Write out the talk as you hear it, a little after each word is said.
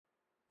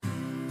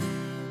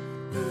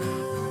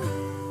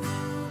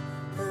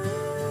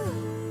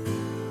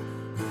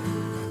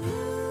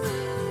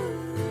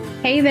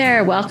Hey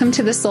there, welcome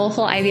to the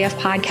Soulful IVF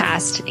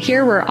podcast.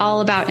 Here we're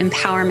all about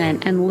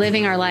empowerment and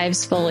living our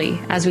lives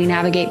fully as we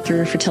navigate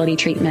through fertility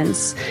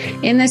treatments.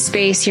 In this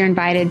space, you're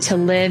invited to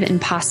live in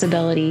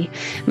possibility.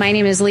 My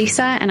name is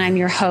Lisa and I'm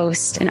your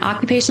host, an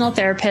occupational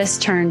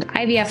therapist turned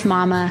IVF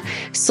mama,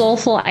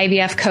 soulful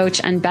IVF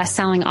coach, and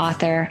best-selling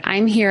author.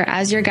 I'm here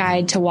as your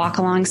guide to walk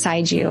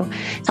alongside you,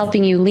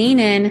 helping you lean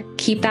in,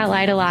 keep that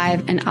light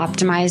alive, and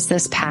optimize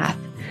this path.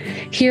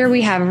 Here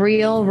we have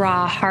real,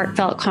 raw,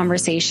 heartfelt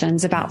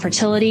conversations about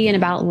fertility and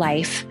about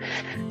life,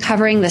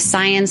 covering the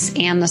science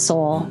and the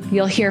soul.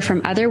 You'll hear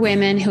from other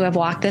women who have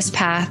walked this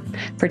path,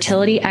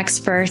 fertility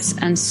experts,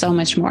 and so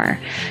much more.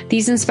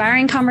 These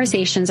inspiring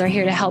conversations are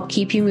here to help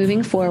keep you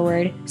moving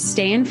forward,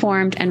 stay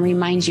informed, and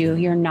remind you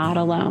you're not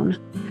alone.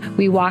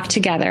 We walk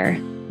together.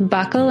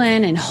 Buckle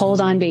in and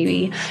hold on,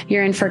 baby.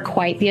 You're in for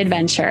quite the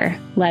adventure.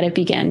 Let it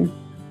begin.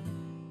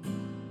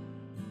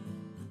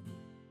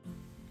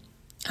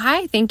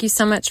 Hi, thank you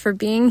so much for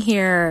being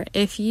here.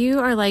 If you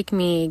are like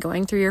me,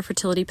 going through your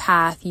fertility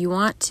path, you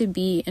want to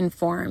be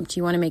informed.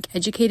 You want to make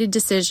educated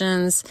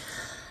decisions,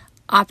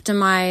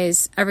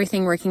 optimize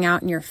everything working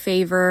out in your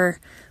favor.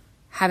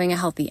 Having a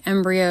healthy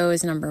embryo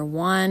is number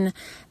one.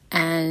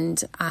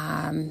 And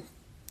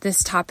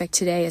this topic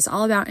today is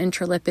all about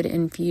intralipid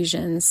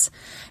infusions.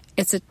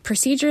 It's a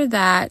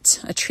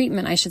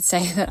treatment, I should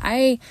say, that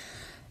I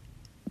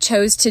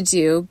chose to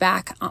do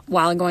back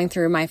while going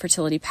through my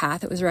fertility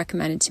path. It was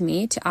recommended to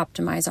me to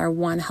optimize our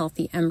one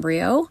healthy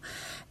embryo.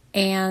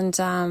 And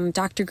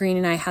Dr. Greene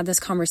and I had this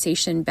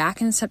conversation back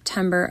in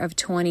September of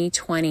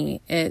 2020.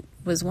 It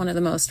was one of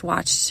the most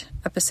watched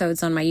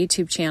episodes on my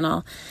YouTube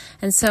channel.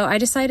 And so I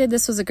decided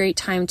this was a great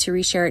time to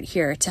reshare it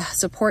here to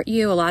support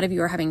you. A lot of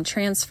you are having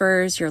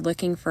transfers. You're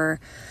looking for,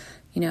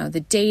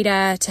 the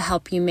data to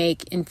help you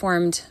make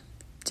informed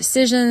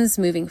decisions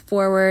moving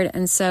forward.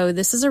 And so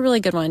this is a really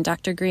good one.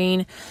 Dr.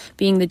 Greene,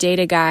 being the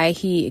data guy,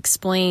 he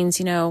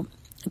explains,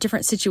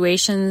 different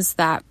situations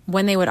that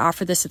when they would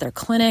offer this at their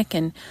clinic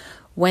and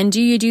when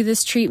do you do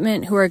this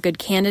treatment, who are good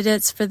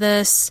candidates for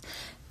this,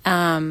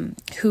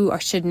 who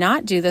should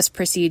not do this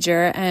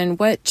procedure, and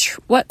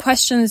what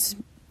questions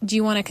do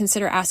you want to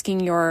consider asking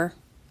your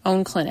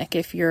own clinic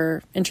if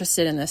you're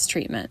interested in this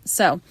treatment.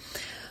 So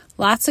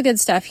lots of good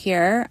stuff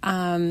here.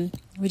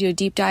 We do a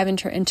deep dive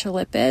into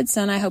intralipids,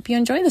 and I hope you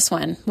enjoy this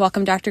one.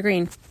 Welcome, Dr.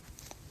 Greene.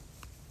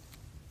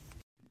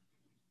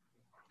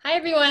 Hi,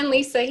 everyone.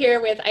 Lisa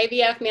here with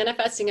IVF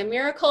Manifesting a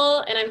Miracle,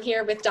 and I'm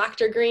here with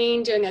Dr.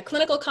 Greene doing a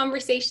clinical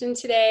conversation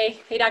today.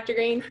 Hey, Dr.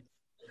 Greene.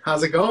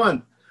 How's it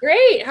going?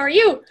 Great. How are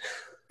you?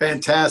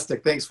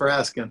 Fantastic. Thanks for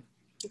asking.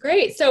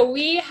 Great. So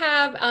we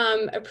have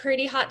a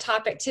pretty hot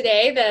topic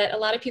today that a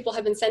lot of people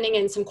have been sending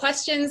in some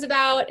questions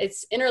about.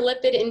 It's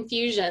intralipid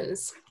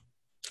infusions.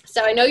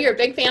 So I know you're a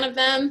big fan of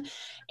them,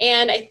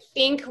 and I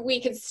think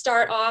we could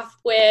start off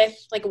with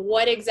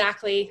what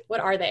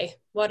are they?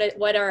 What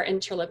are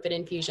intralipid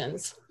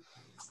infusions?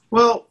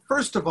 Well,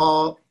 first of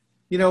all,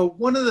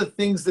 one of the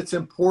things that's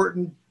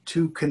important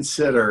to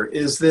consider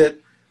is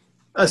that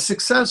a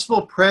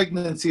successful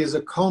pregnancy is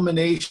a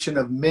culmination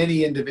of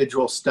many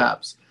individual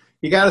steps.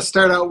 You got to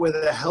start out with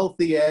a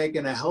healthy egg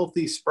and a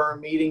healthy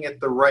sperm meeting at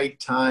the right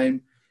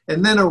time,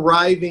 and then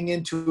arriving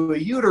into a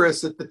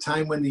uterus at the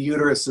time when the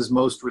uterus is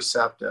most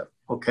receptive,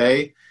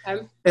 okay?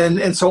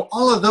 And so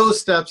all of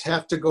those steps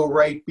have to go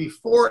right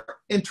before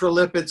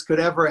intralipids could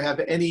ever have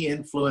any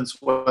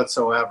influence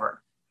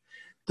whatsoever.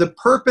 The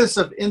purpose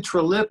of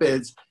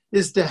intralipids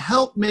is to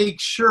help make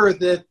sure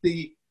that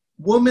the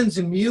woman's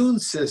immune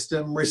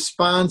system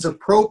responds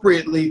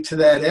appropriately to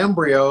that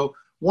embryo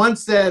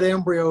once that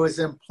embryo is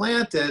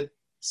implanted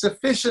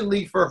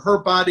sufficiently for her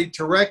body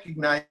to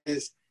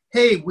recognize,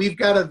 hey, we've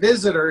got a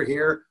visitor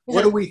here.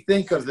 What do we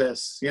think of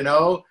this?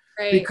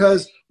 Right.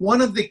 Because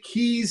one of the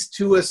keys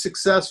to a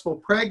successful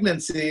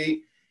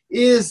pregnancy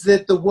is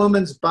that the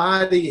woman's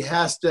body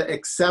has to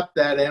accept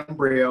that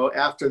embryo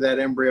after that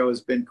embryo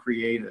has been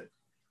created.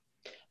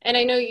 And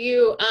I know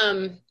you,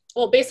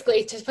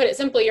 basically, to put it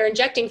simply, you're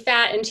injecting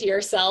fat into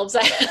yourselves.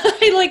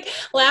 I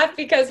laugh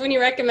because when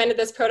you recommended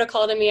this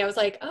protocol to me, I was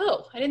like,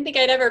 oh, I didn't think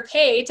I'd ever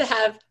pay to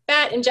have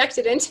fat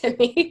injected into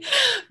me.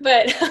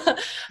 But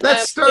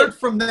let's start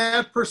from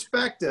that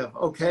perspective,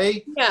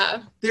 okay?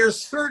 Yeah.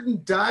 There's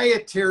certain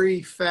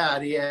dietary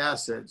fatty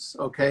acids,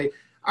 okay?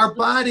 Our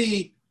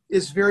body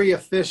is very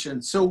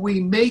efficient, so we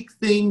make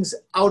things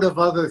out of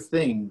other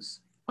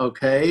things,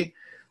 okay?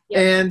 Yeah.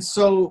 And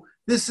so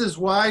this is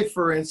why,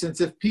 for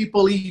instance, if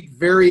people eat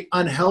very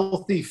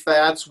unhealthy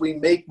fats, we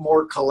make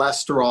more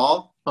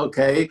cholesterol,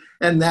 okay?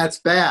 And that's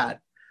bad.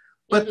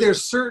 But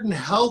there's certain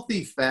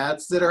healthy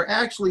fats that are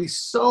actually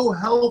so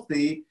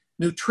healthy,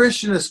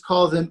 nutritionists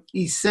call them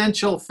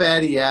essential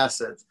fatty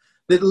acids,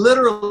 that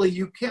literally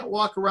you can't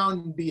walk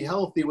around and be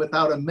healthy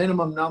without a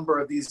minimum number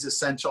of these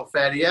essential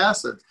fatty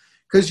acids,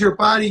 because your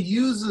body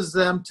uses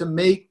them to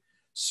make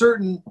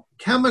certain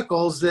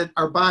chemicals that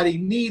our body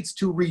needs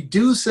to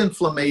reduce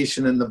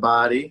inflammation in the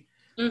body,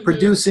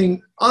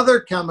 producing other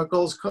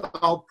chemicals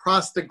called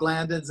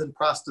prostaglandins and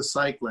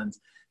prostacyclins.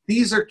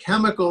 These are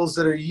chemicals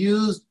that are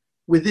used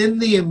within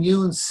the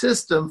immune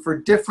system for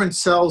different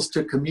cells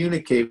to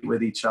communicate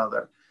with each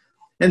other.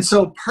 And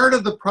so part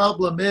of the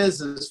problem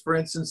is, for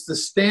instance, the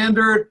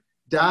standard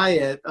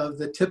diet of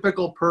the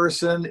typical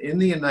person in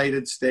the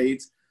United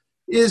States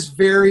is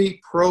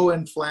very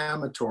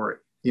pro-inflammatory.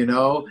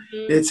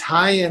 It's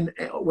high in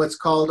what's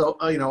called,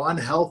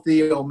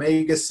 unhealthy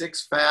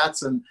omega-6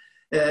 fats and,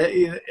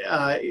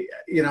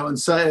 and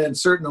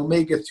certain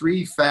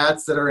omega-3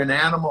 fats that are in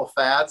animal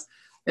fats.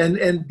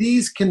 And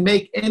these can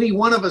make any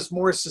one of us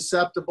more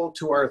susceptible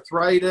to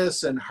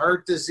arthritis and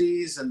heart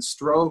disease and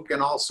stroke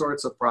and all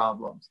sorts of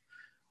problems.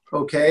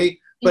 Okay?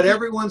 But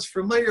everyone's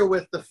familiar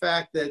with the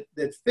fact that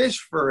fish,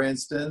 for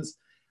instance,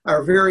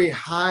 are very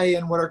high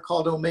in what are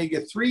called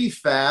omega-3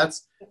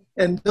 fats.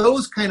 And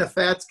those kind of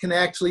fats can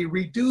actually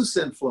reduce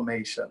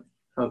inflammation.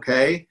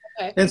 Okay?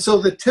 And so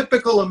the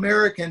typical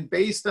American,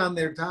 based on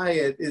their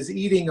diet, is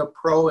eating a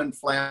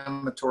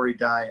pro-inflammatory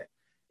diet.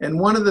 And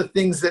one of the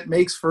things that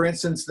makes, for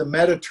instance, the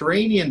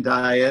Mediterranean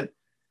diet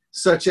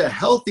such a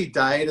healthy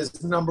diet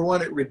is, number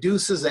one, it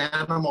reduces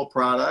animal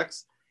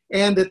products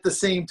and at the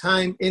same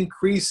time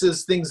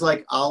increases things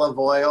like olive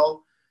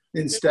oil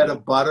instead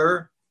of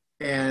butter.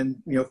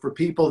 And, for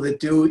people that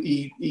do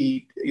eat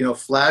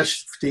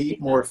flesh, to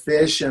eat more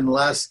fish and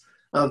less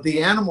of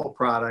the animal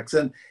products.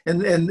 And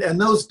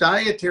those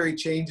dietary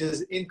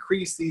changes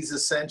increase these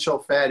essential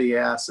fatty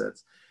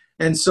acids.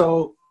 And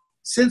so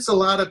since a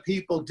lot of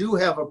people do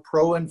have a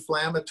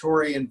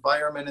pro-inflammatory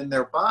environment in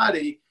their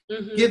body,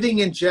 giving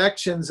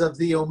injections of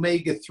the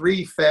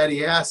omega-3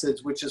 fatty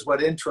acids, which is what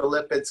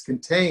intralipids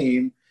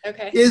contain,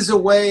 is a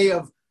way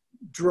of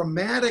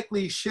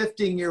dramatically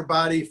shifting your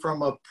body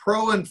from a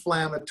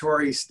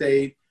pro-inflammatory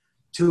state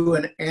to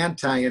an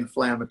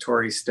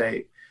anti-inflammatory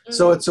state.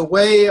 So it's a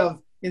way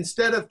of,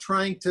 instead of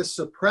trying to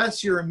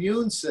suppress your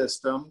immune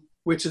system,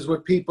 which is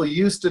what people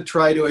used to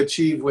try to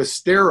achieve with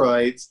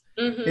steroids,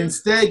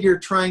 instead you're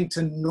trying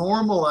to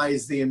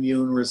normalize the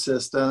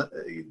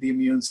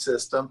immune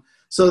system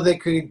so they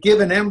could give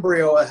an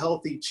embryo a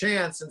healthy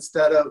chance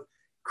instead of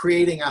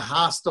creating a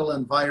hostile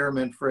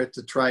environment for it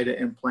to try to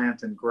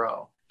implant and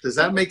grow. Does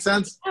that make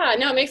sense? Yeah,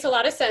 no, it makes a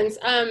lot of sense.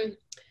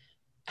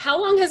 How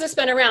long has this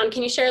been around?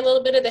 Can you share a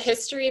little bit of the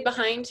history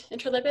behind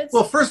intralipids?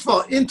 Well, first of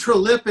all,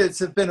 intralipids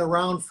have been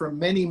around for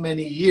many,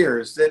 many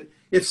years. That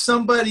if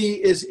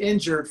somebody is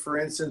injured, for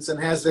instance, and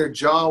has their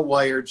jaw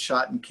wired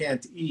shut and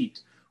can't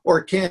eat,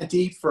 or can't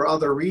eat for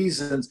other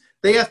reasons,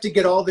 they have to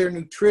get all their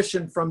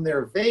nutrition from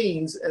their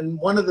veins. And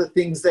one of the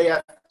things they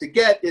have to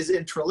get is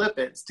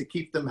intralipids to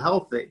keep them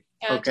healthy.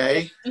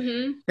 Okay.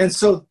 And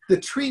so the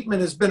treatment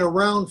has been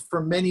around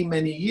for many,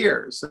 many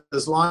years,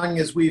 as long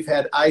as we've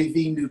had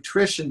IV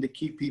nutrition to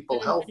keep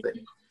people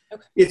healthy.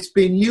 It's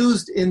been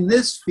used in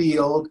this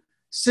field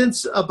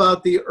since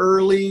about the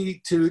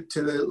early to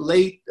the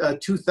late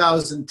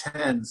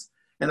 2010s.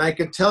 And I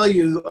could tell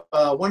you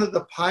one of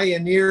the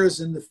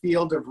pioneers in the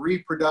field of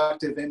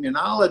reproductive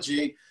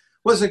immunology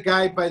was a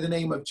guy by the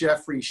name of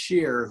Jeffrey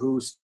Shear, who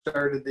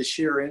started the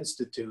Shear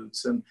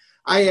Institutes. And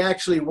I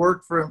actually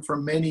worked for him for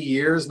many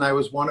years, and I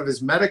was one of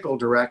his medical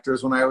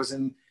directors when I was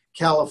in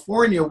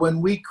California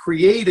when we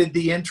created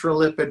the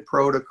intralipid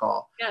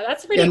protocol. Yeah,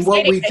 that's pretty exciting.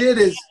 What we did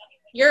is...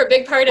 You're a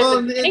big part of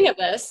the beginning of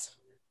this.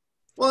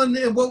 Well,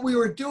 and what we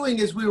were doing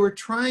is we were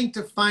trying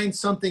to find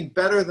something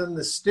better than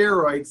the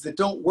steroids that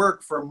don't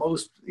work for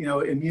most,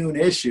 immune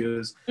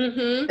issues.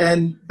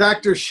 And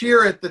Dr.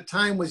 Shear at the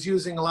time was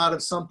using a lot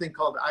of something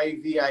called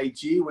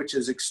IVIG, which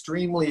is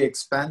extremely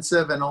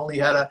expensive and only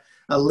had a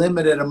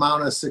limited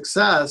amount of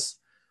success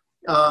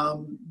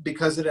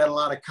because it had a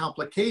lot of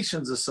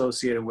complications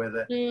associated with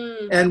it.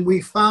 And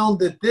we found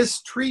that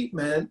this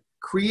treatment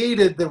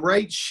created the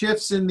right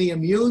shifts in the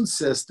immune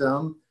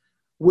system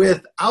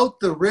without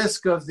the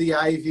risk of the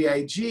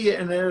IVIG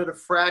and at a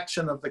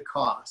fraction of the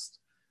cost.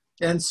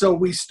 And so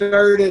we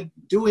started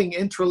doing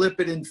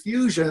intralipid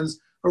infusions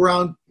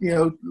around,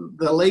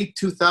 the late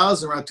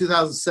 2000s, around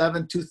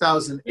 2007,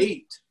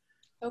 2008.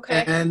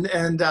 And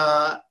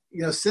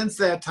since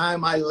that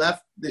time I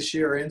left the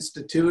Shear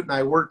Institute and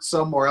I worked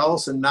somewhere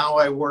else, and now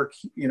I work,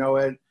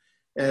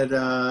 at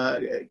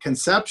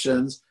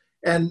Conceptions,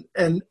 and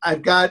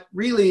I've got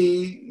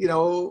really,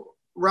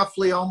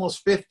 roughly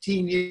almost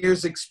 15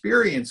 years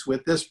experience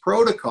with this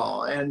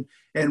protocol, and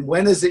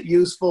when is it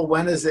useful,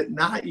 when is it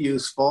not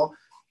useful.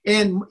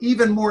 And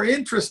even more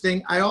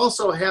interesting, I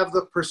also have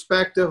the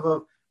perspective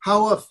of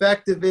how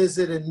effective is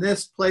it in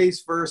this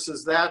place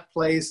versus that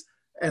place,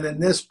 and in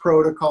this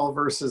protocol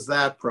versus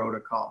that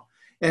protocol.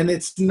 And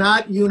it's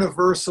not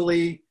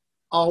universally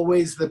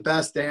always the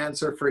best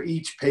answer for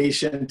each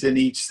patient in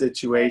each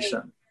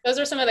situation. Those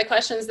are some of the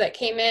questions that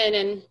came in,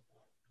 and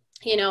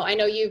I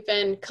know you've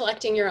been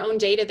collecting your own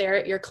data there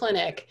at your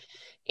clinic.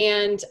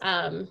 And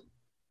can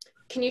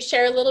you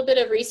share a little bit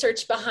of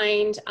research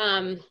behind,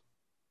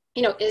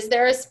 is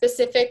there a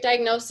specific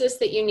diagnosis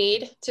that you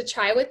need to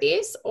try with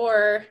these,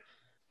 or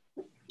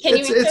can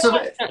you?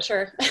 I'm not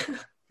sure.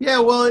 Yeah,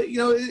 well,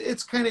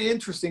 it's kind of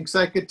interesting because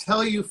I could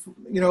tell you,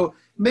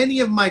 many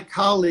of my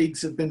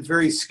colleagues have been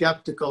very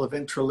skeptical of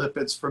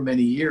intralipids for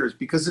many years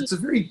because it's a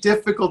very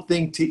difficult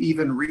thing to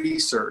even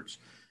research.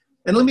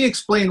 And let me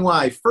explain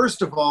why.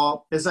 First of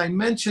all, as I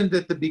mentioned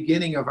at the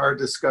beginning of our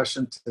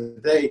discussion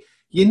today,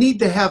 you need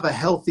to have a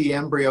healthy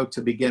embryo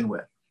to begin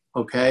with,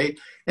 okay?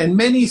 And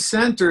many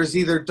centers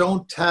either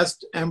don't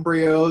test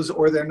embryos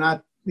or they're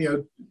not,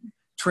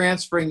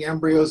 transferring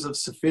embryos of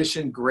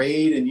sufficient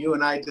grade, and you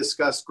and I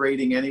discussed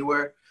grading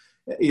anywhere,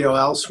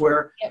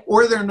 elsewhere,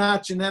 or they're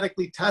not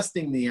genetically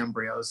testing the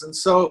embryos. And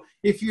so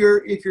if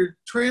you're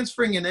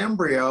transferring an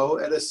embryo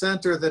at a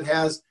center that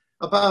has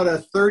about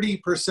a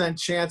 30%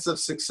 chance of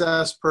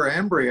success per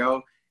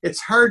embryo, it's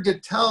hard to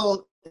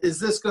tell, is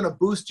this going to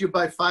boost you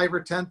by 5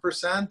 or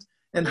 10%?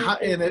 And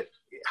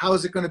how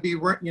is it going to be,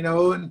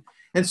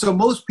 and so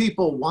most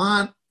people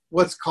want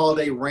what's called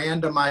a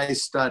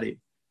randomized study.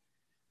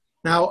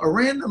 Now, a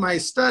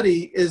randomized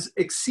study is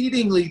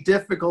exceedingly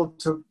difficult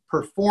to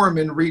perform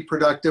in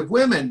reproductive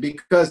women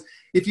because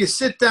if you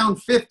sit down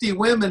 50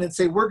 women and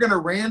say, we're going to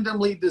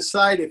randomly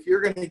decide if you're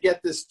going to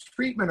get this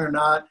treatment or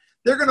not,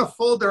 they're going to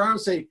fold their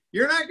arms and say,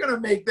 you're not going to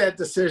make that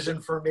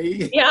decision for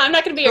me. Yeah, I'm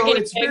not going to be your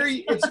guinea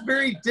pig. It's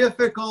very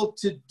difficult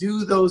to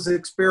do those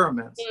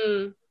experiments.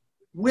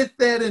 With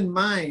that in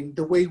mind,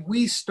 the way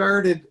we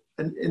started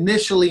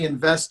initially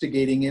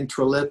investigating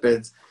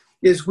intralipids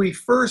is we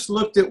first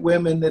looked at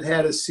women that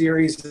had a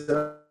series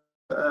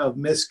of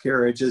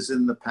miscarriages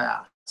in the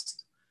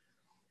past.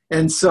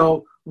 And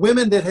so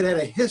women that had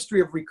a history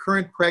of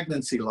recurrent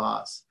pregnancy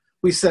loss,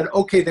 we said,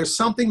 okay, there's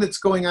something that's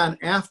going on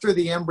after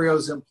the embryo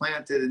is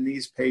implanted in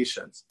these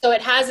patients. So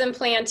it has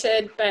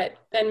implanted, but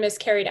then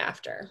miscarried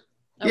after.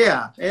 Okay.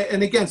 Yeah,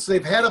 and again, so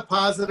they've had a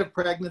positive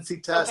pregnancy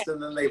test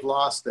and then they've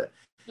lost it.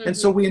 Mm-hmm. And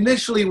so we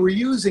initially were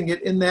using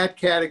it in that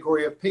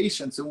category of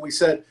patients. And we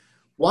said,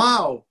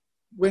 wow,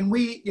 when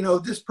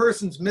this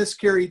person's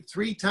miscarried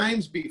 3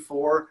 times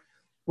before,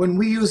 when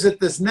we use it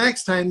this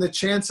next time, the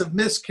chance of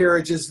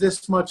miscarriage is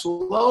this much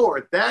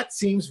lower. That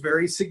seems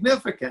very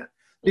significant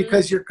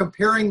because you're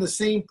comparing the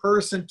same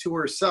person to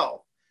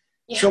herself.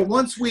 Yeah. So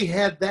once we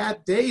had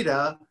that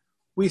data,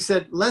 we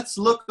said, let's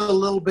look a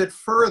little bit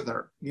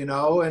further,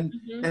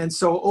 and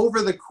so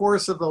over the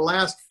course of the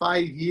last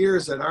 5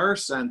 years at our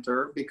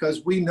center,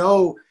 because we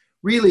know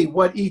really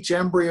what each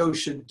embryo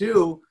should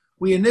do,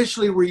 we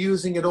initially were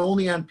using it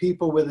only on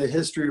people with a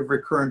history of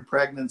recurrent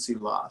pregnancy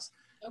loss.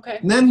 Okay.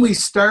 And then we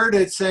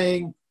started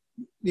saying,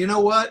 you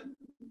know what?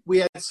 We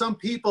had some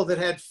people that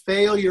had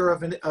failure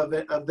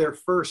of their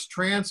first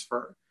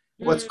transfer,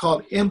 what's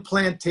called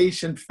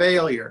implantation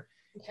failure.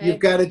 Okay. You've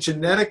got a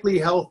genetically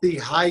healthy,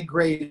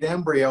 high-grade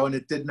embryo, and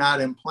it did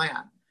not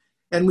implant.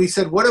 And we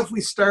said, what if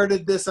we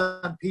started this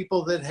on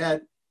people that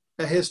had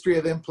a history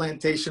of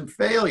implantation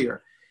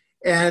failure?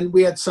 And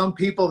we had some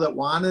people that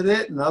wanted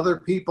it and other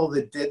people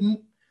that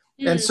didn't.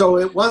 And so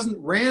it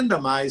wasn't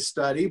randomized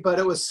study, but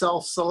it was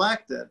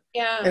self-selected.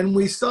 Yeah. And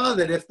we saw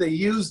that if they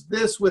used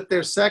this with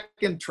their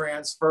second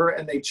transfer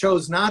and they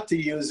chose not to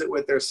use it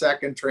with their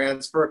second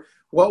transfer,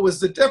 what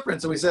was the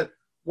difference? And we said,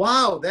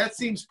 wow, that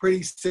seems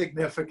pretty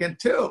significant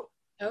too.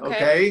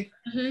 Okay?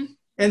 Mm-hmm.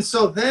 And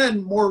so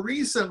then more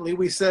recently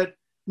we said,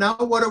 now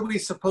what are we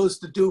supposed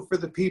to do for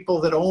the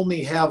people that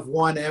only have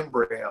one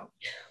embryo?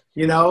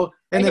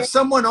 And if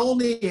someone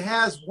only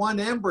has one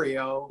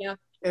embryo,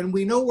 and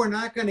we know we're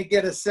not going to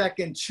get a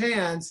second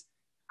chance,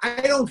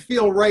 I don't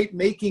feel right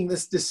making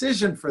this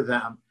decision for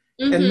them.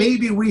 Mm-hmm. And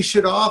maybe we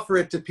should offer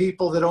it to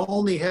people that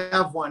only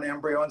have one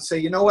embryo and say,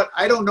 you know what,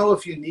 I don't know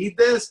if you need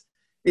this.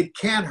 It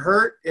can't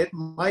hurt. It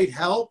might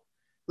help.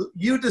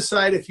 You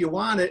decide if you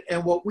want it.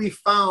 And what we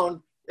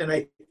found, and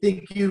I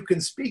think you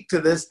can speak to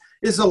this,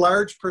 is a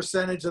large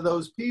percentage of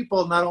those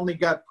people not only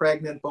got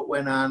pregnant, but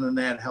went on and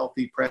had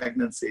healthy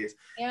pregnancies.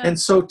 Yeah. And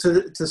so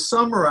to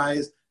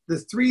summarize, the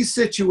 3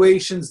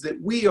 situations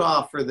that we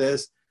offer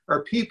this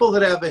are people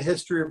that have a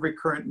history of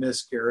recurrent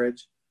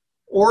miscarriage,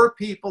 or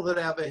people that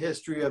have a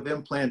history of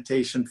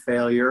implantation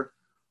failure,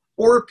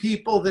 or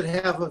people that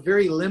have a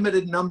very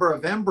limited number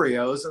of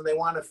embryos and they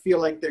want to feel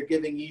like they're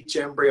giving each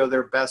embryo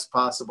their best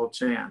possible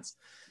chance.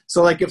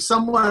 So like if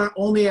someone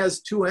only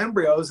has 2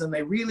 embryos and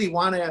they really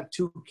want to have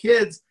 2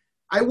 kids,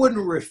 I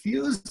wouldn't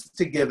refuse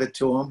to give it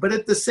to them. But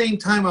at the same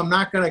time, I'm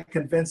not going to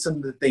convince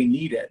them that they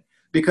need it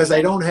because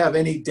I don't have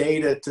any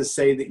data to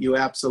say that you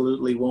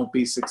absolutely won't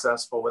be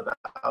successful without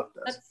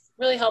this. That's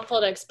really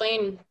helpful to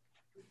explain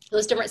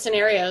those different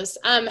scenarios.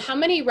 How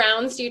many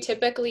rounds do you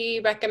typically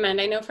recommend?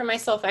 I know for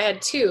myself, I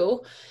had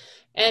 2.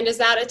 And is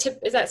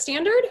that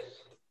standard?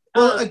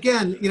 Well,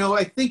 again,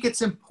 I think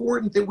it's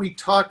important that we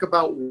talk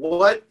about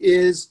what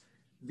is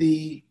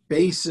the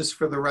basis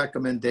for the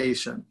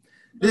recommendation.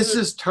 This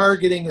is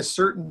targeting a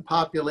certain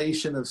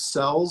population of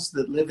cells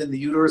that live in the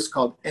uterus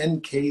called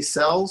NK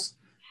cells.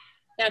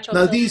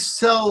 Now, these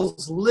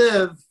cells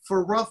live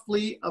for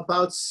roughly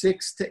about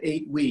 6 to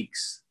 8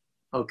 weeks.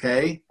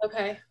 Okay.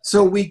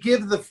 So we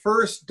give the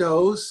first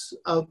dose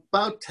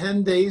about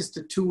 10 days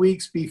to 2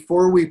 weeks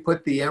before we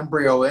put the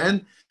embryo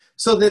in.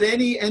 so that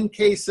any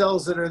NK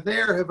cells that are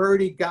there have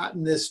already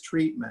gotten this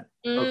treatment,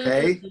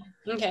 okay?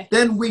 Okay.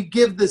 Then we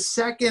give the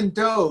second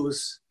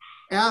dose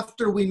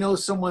after we know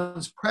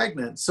someone's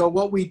pregnant. So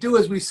what we do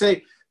is we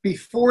say,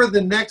 before the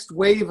next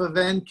wave of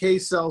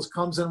NK cells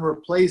comes and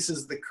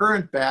replaces the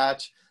current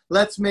batch,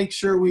 let's make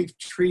sure we've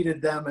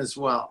treated them as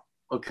well,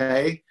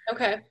 okay?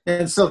 Okay.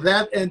 And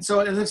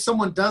if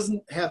someone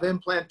doesn't have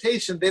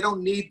implantation, they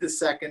don't need the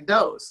second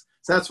dose.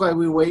 So that's why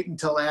we wait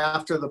until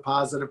after the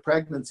positive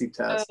pregnancy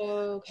test.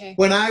 Oh, okay.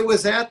 When I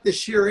was at the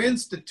Shear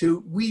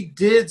Institute, we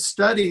did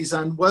studies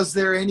on was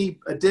there any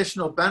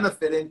additional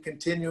benefit in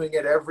continuing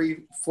it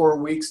every 4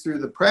 weeks through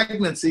the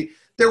pregnancy.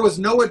 There was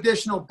no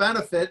additional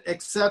benefit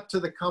except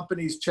to the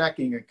company's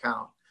checking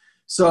account.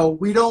 So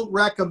we don't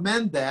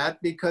recommend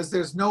that because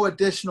there's no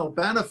additional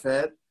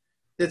benefit.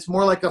 It's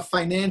more like a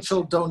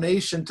financial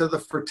donation to the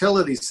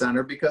fertility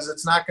center because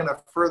it's not going to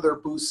further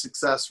boost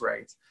success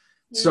rates.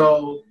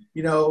 So,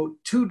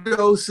 2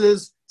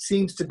 doses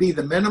seems to be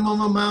the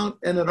minimum amount,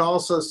 and it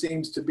also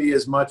seems to be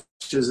as much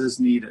as is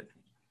needed.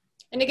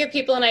 And to give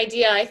people an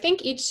idea, I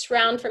think each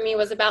round for me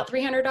was about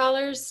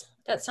 $300.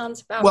 That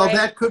sounds about right. Well,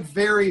 that could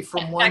vary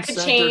from one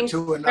center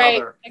to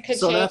another. Right.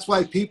 So that's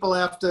why people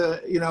have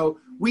to,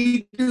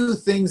 we do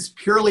things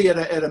purely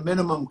at a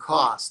minimum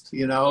cost.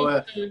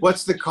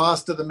 What's the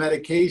cost of the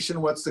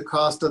medication? What's the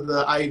cost of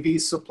the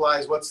IV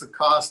supplies? What's the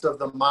cost of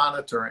the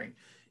monitoring?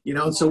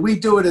 And so we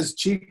do it as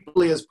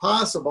cheaply as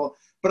possible.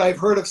 But I've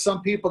heard of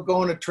some people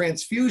going to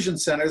transfusion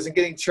centers and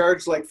getting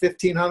charged like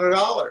 $1,500.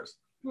 Oh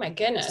my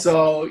goodness.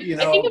 So, I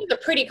think it was a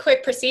pretty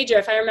quick procedure.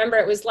 If I remember,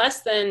 it was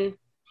less than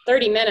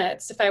 30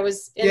 minutes if I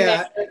was in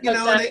there.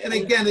 And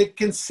again, it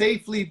can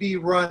safely be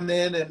run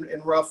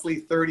in roughly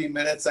 30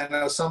 minutes. I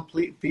know some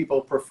people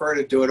prefer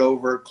to do it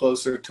over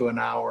closer to an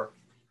hour.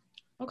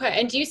 Okay.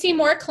 And do you see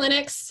more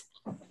clinics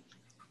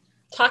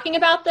talking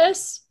about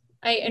this?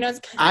 I know it's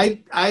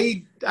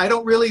I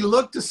don't really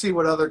look to see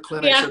what other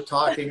clinics are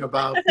talking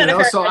about,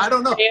 so I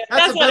don't know.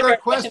 That's a better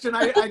question.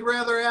 I'd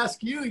rather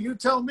ask you. You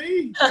tell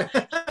me.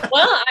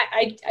 Well,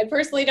 I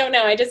personally don't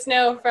know. I just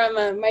know from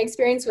my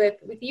experience with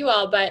you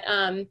all, but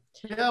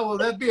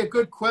that'd be a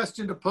good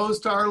question to pose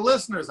to our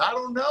listeners. I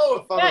don't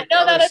know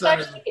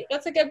if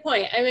that's a good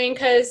point. I mean,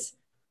 because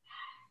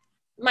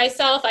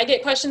myself, I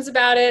get questions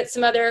about it.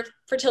 Some other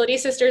fertility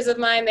sisters of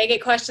mine, they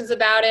get questions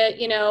about it,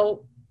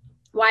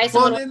 why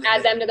someone would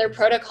add them to their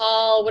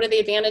protocol, what are the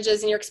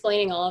advantages, and you're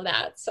explaining all of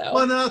that. So,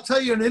 well, and I'll tell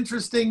you an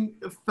interesting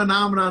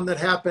phenomenon that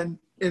happened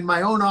in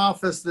my own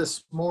office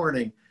this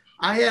morning.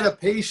 I had a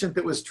patient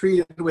that was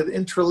treated with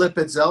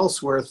intralipids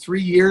elsewhere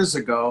 3 years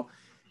ago,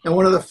 and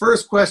one of the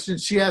first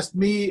questions she asked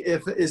me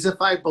is if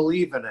I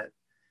believe in it.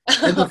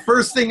 And the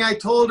first thing I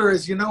told her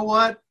is, you know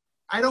what?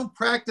 I don't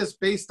practice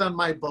based on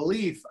my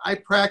belief. I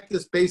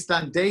practice based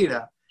on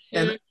data.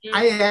 And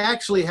I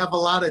actually have a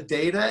lot of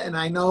data and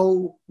I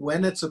know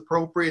when it's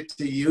appropriate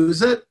to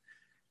use it.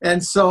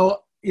 And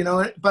so,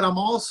 but I'm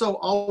also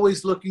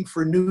always looking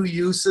for new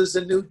uses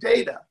and new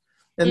data.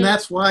 And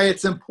that's why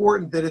it's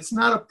important that it's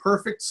not a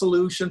perfect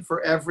solution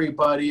for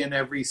everybody in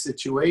every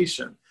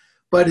situation,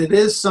 but it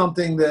is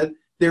something that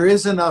there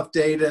is enough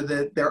data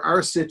that there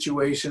are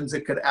situations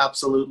that could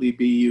absolutely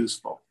be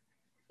useful.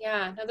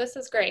 Yeah, no, this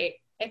is great.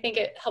 I think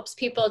it helps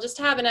people just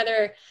have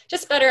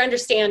just better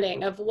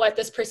understanding of what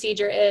this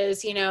procedure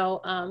is,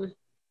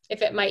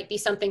 if it might be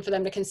something for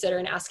them to consider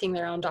in asking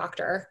their own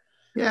doctor.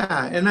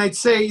 Yeah. And I'd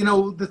say,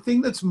 the thing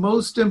that's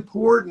most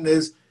important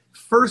is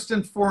first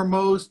and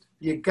foremost,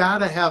 you got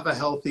to have a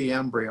healthy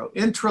embryo.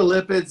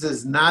 Intralipids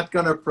is not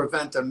going to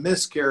prevent a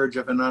miscarriage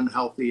of an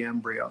unhealthy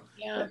embryo.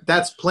 Yeah.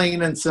 That's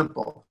plain and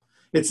simple.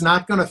 It's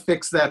not going to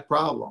fix that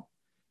problem,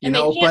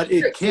 but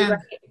it can. Right?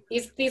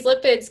 These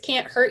lipids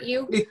can't hurt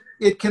you.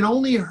 It can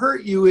only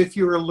hurt you if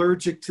you're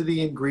allergic to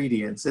the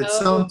ingredients. It's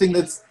something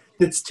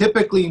that's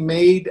typically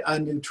made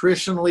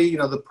nutritionally.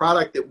 The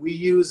product that we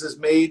use is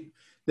made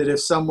that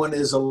if someone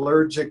is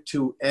allergic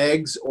to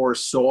eggs or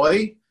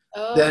soy,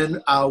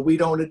 then we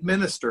don't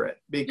administer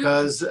it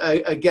because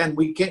again,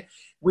 we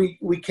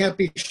can't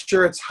be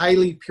sure it's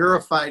highly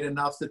purified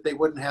enough that they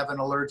wouldn't have an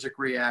allergic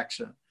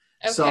reaction.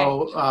 Okay.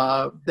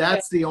 So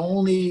that's the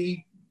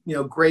only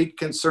great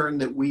concern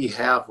that we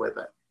have with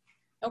it.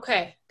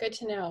 Okay, good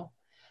to know.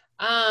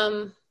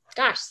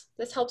 Gosh,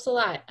 this helps a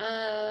lot.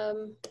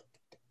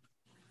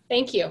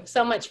 Thank you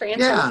so much for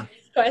answering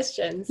these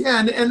questions. Yeah,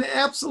 and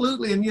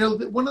absolutely.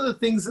 And, one of the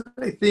things that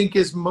I think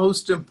is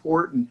most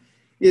important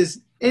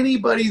is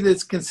anybody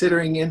that's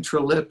considering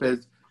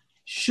intralipids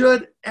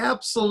should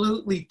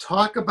absolutely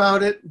talk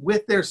about it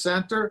with their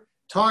center,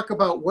 talk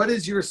about what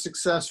is your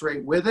success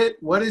rate with it,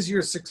 what is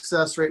your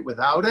success rate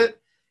without it.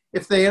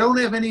 If they don't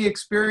have any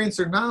experience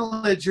or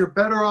knowledge, you're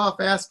better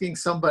off asking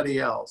somebody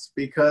else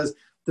because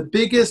the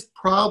biggest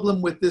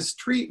problem with this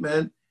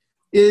treatment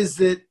is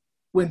that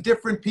when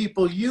different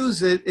people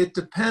use it, it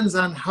depends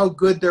on how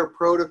good their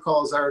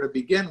protocols are to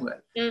begin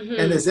with. Mm-hmm.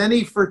 And as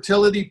any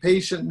fertility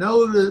patient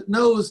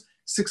knows,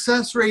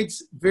 success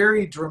rates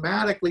vary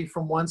dramatically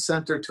from one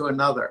center to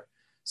another.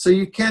 So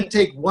you can't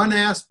take one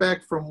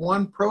aspect from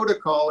one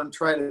protocol and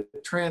try to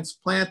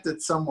transplant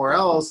it somewhere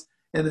else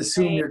and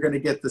assume you're going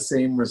to get the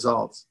same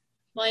results.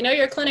 Well, I know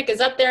your clinic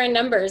is up there in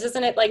numbers.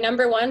 Isn't it like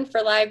 #1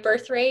 for live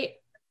birth rate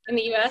in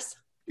the U.S.?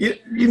 You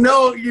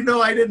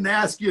know, I didn't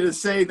ask you to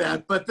say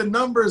that, but the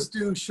numbers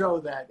do show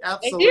that.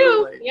 Absolutely.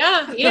 They do.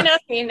 Yeah, you didn't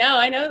ask me. No,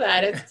 I know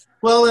that.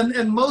 Well,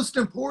 and most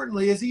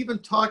importantly is even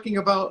talking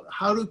about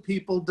how do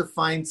people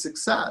define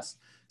success.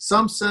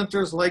 Some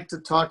centers like to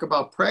talk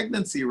about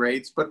pregnancy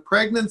rates, but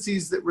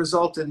pregnancies that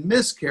result in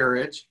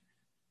miscarriage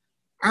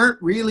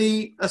aren't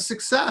really a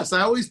success.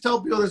 I always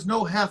tell people there's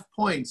no half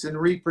points in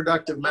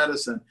reproductive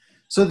medicine.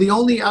 So the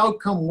only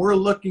outcome we're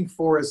looking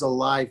for is a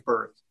live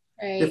birth.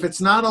 Right. If it's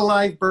not a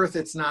live birth,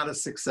 it's not a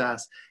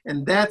success.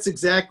 And that's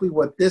exactly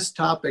what this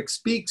topic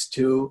speaks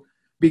to,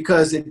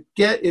 because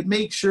it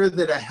makes sure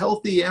that a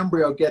healthy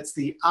embryo gets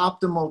the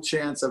optimal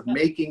chance of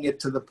making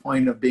it to the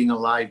point of being a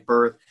live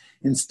birth,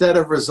 instead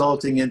of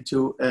resulting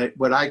into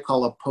what I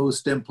call a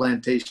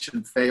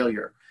post-implantation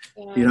failure,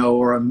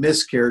 or a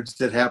miscarriage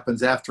that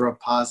happens after a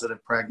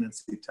positive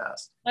pregnancy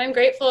test. I'm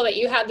grateful that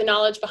you had the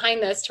knowledge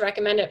behind this to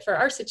recommend it for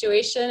our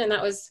situation, and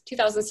that was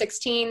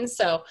 2016.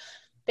 So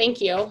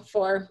thank you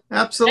for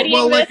absolutely.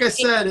 Well, like I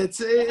said,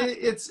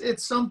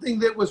 it's something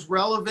that was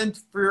relevant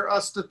for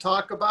us to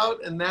talk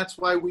about, and that's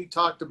why we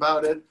talked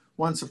about it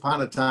once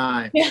upon a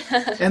time.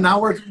 And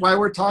now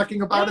we're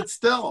talking about it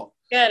still.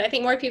 Good. I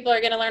think more people are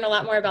going to learn a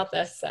lot more about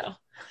this. So,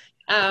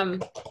 do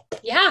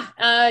you have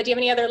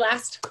any other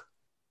last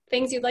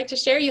things you'd like to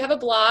share? You have a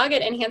blog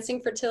at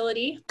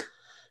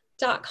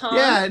enhancingfertility.com.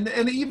 Yeah,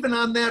 and even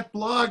on that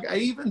blog, I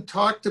even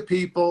talk to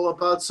people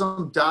about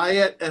some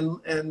diet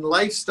and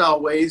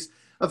lifestyle ways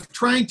of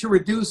trying to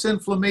reduce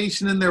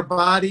inflammation in their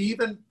body,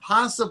 even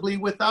possibly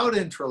without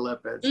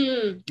intralipids.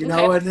 And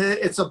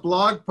it's a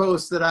blog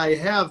post that I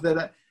have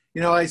that,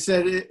 I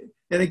said,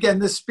 and again,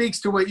 this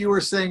speaks to what you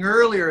were saying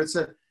earlier. It's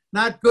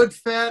not good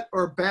fat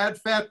or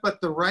bad fat, but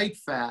the right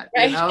fat,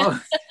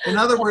 In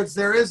other words,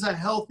 there is a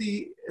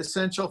healthy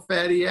essential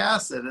fatty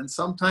acid. And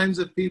sometimes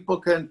if people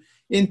can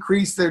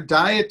increase their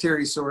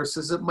dietary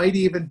sources, it might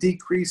even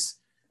decrease,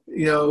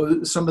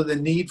 some of the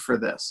need for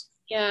this.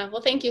 Yeah.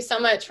 Well, thank you so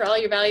much for all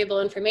your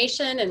valuable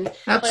information. And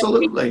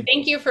absolutely.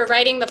 Thank you for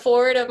writing the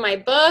foreword of my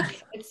book.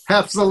 It's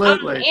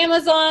absolutely on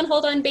Amazon.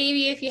 Hold on,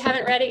 baby. If you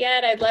haven't read it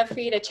yet, I'd love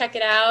for you to check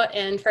it out.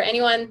 And for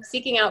anyone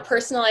seeking out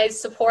personalized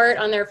support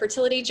on their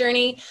fertility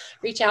journey,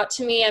 reach out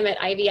to me. I'm at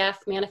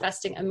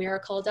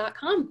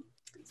ivfmanifestingamiracle.com.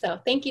 So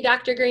thank you,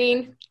 Dr.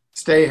 Greene.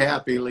 Stay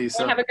happy,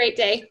 Lisa. And have a great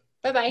day.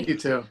 Bye-bye. You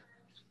too.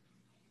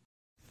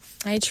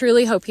 I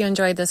truly hope you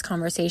enjoyed this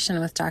conversation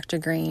with Dr.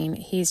 Greene.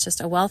 He's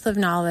just a wealth of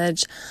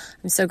knowledge.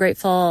 I'm so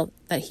grateful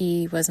that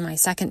he was my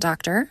second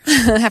doctor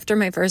after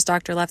my first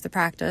doctor left the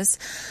practice.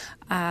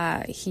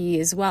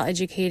 He is well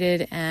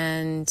educated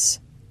and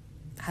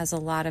has a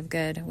lot of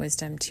good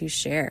wisdom to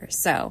share.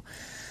 So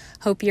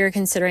hope you're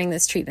considering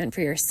this treatment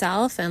for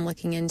yourself and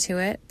looking into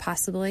it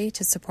possibly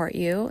to support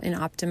you in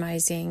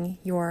optimizing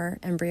your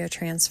embryo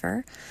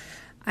transfer.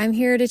 I'm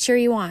here to cheer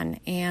you on,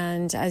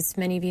 and as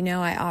many of you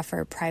know, I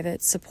offer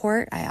private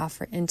support, I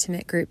offer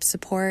intimate group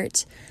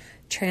support,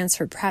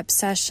 transfer prep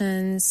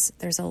sessions.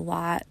 There's a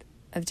lot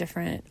of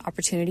different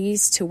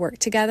opportunities to work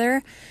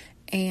together,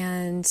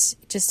 and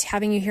just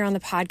having you here on the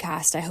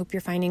podcast, I hope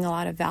you're finding a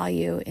lot of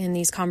value in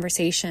these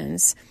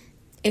conversations.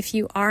 If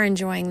you are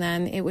enjoying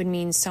them, it would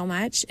mean so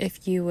much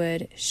if you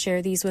would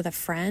share these with a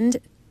friend,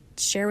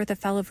 share with a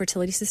fellow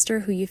fertility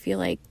sister who you feel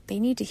like they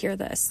need to hear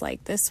this.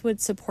 Like this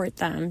would support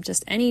them.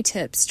 Just any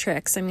tips,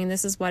 tricks. I mean,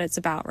 this is what it's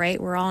about,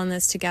 right? We're all in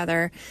this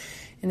together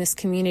in this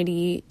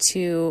community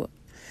to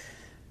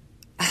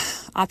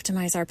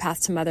optimize our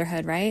path to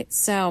motherhood, right?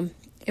 So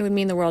it would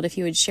mean the world if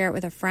you would share it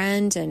with a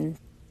friend. And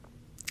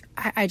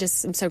I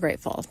just am so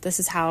grateful. This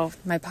is how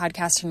my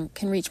podcast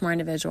can reach more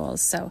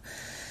individuals. So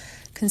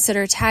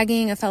consider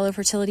tagging a fellow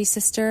fertility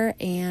sister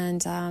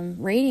and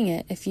rating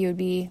it if you would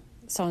be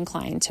so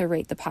inclined to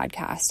rate the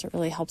podcast. It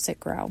really helps it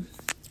grow.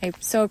 I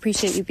so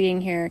appreciate you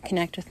being here.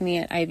 Connect with me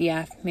at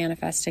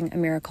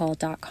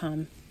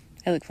ivfmanifestingamiracle.com.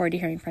 I look forward to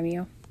hearing from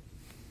you.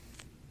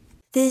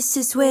 This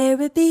is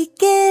where it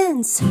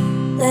begins,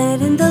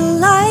 letting the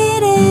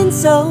light in,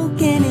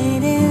 soaking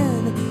it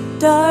in.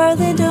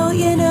 Darling, don't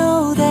you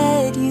know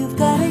that you've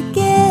got a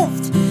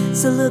gift?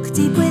 So look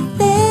deep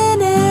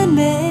within and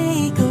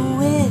make a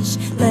wish.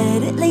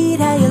 Let it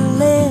lead how you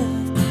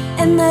live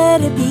and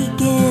let it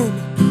begin.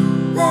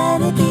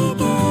 Let it be.